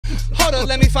Hold up,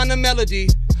 let me find the melody.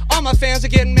 All my fans are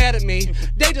getting mad at me.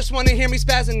 They just want to hear me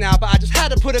spazzing now, but I just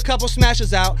had to put a couple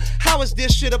smashes out. How is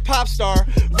this shit a pop star?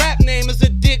 Rap name is a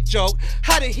dick joke.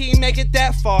 How did he make it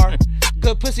that far?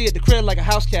 Good pussy at the crib like a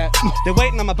house cat. They're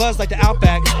waiting on my buzz like the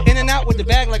Outback. In and out with the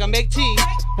bag like I make tea.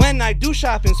 When I do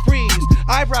shopping sprees,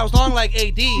 eyebrows long like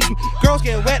AD. Girls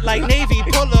get wet like Navy.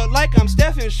 Pull up like I'm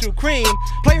Stephen Shoe Cream.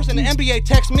 Players in the NBA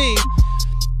text me.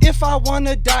 If I want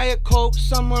a Diet Coke,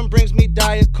 someone brings me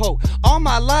Diet Coke. All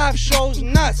my live shows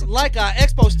nuts, like I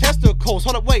expose testicles.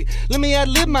 Hold up, wait, let me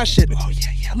ad-lib my shit. Oh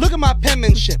yeah, look at my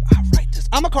penmanship. I write this.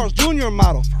 I'm a Carl's Jr.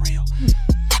 model, for real.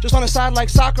 Just on the side like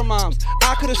soccer moms.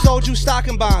 I could've sold you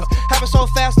stocking bonds. Have it so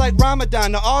fast like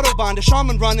Ramadan, the Autobahn, the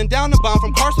Shaman running down the bomb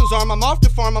from Carson's arm. I'm off the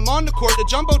farm, I'm on the court, the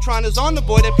Jumbotron is on the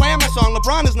boy. They playing my song,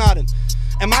 LeBron is nodding.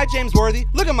 Am I James Worthy?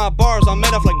 Look at my bars, I'm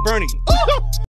made up like Bernie.